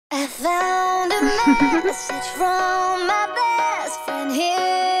Do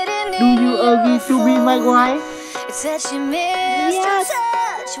you agree to be my wife? Yes.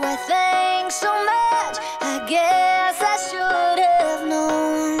 Why thanks so much? I guess I should have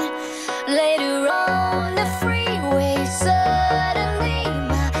known. Later on the freeway, suddenly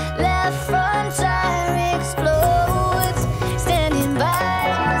my left front tire explodes. Standing by.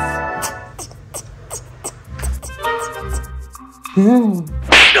 No!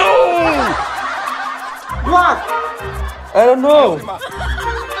 What? I don't know.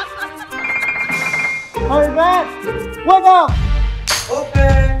 Hurry back! Wake up!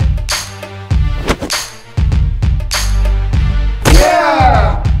 Okay.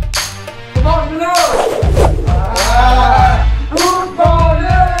 Yeah! Come on, below! Good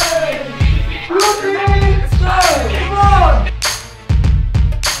morning! Good evening! Come on!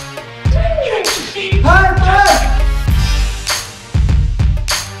 High back!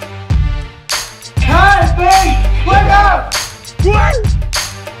 High back! Wake up! What?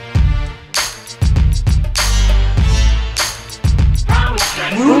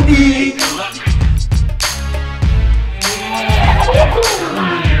 Rudy!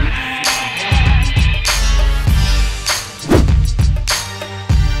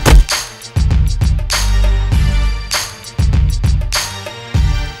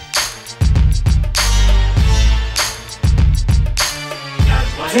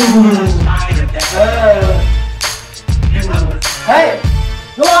 Hey!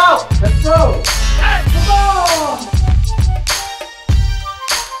 Go out! Let's go! Come on!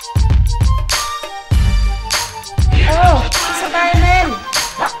 Oh, Spiderman!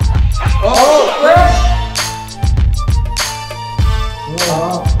 Oh, wait!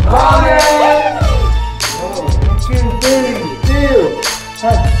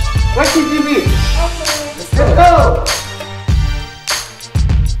 Watch the TV! Let's go!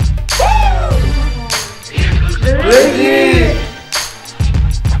 Ready!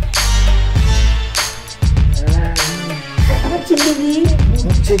 Watching TV?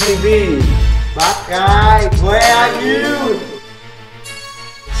 Watching TV! Bad guy, where are you?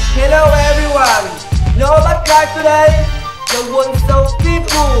 Hello everyone! No bad guy today! The world so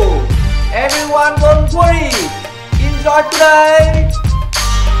peaceful! Everyone don't worry! Enjoy today!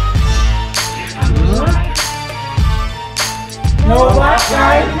 No bad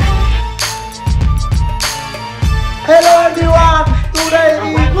guy? Hello everyone! Today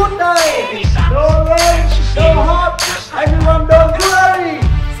is good day! No rain, no hot! Everyone don't worry!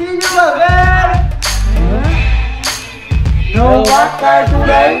 See you again! No bad guy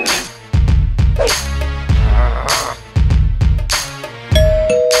today!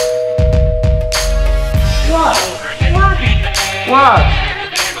 What? What?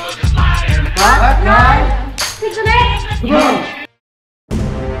 Bad guy? Come on!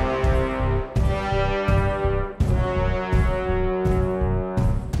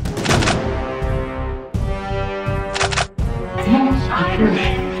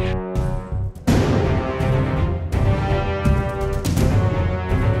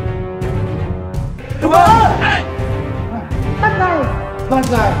 Come on! Bad guy! Bad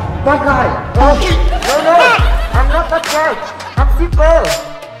guy! Bad guy! Oh, no! I'm not bad guy! I'm C.F.R.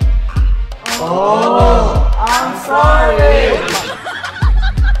 Oh, I'm sorry!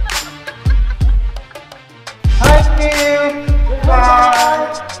 Thank you! Goodbye!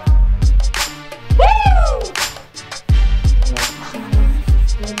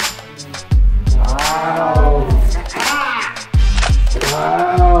 Wow!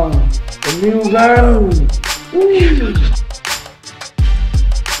 Wow! A new gun!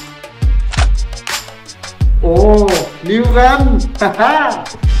 Oh, new gun! Haha!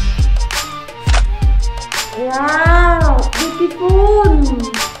 Wow, beautiful!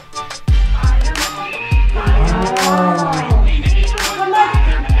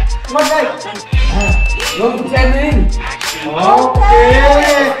 Come on, guys! Go to training!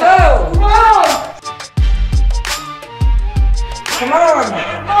 Okay! Go! Come on! Come on!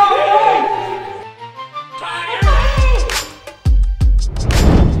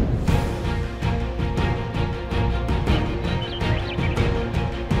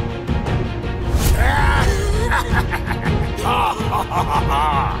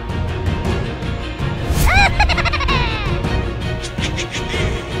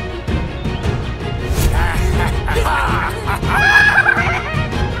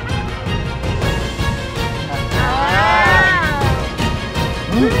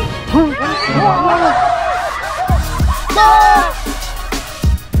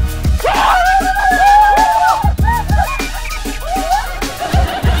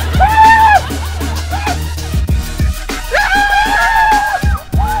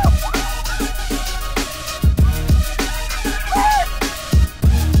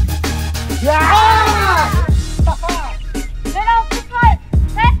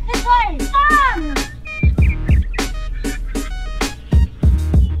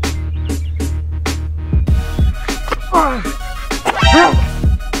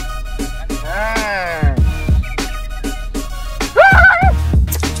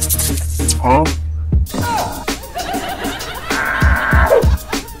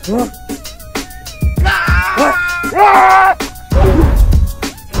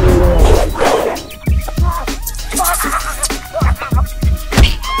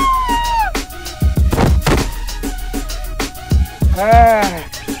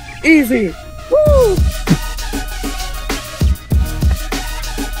 Easy. Woo.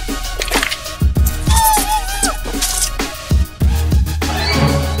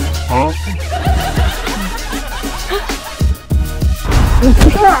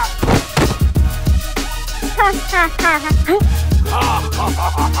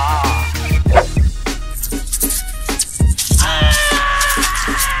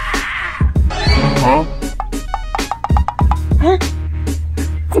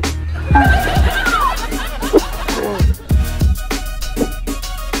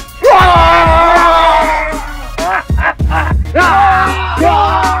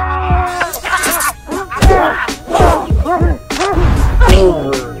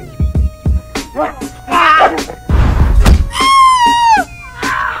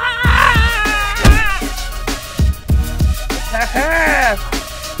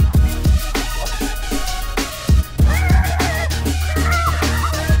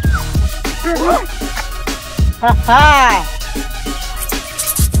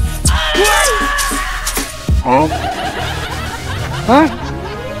 Huh?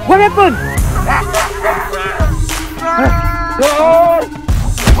 What happened?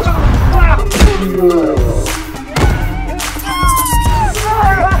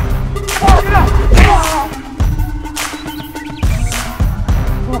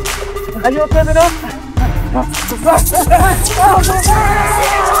 Are you okay, Mino?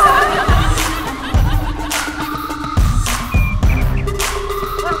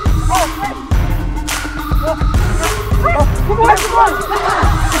 Come on, come on!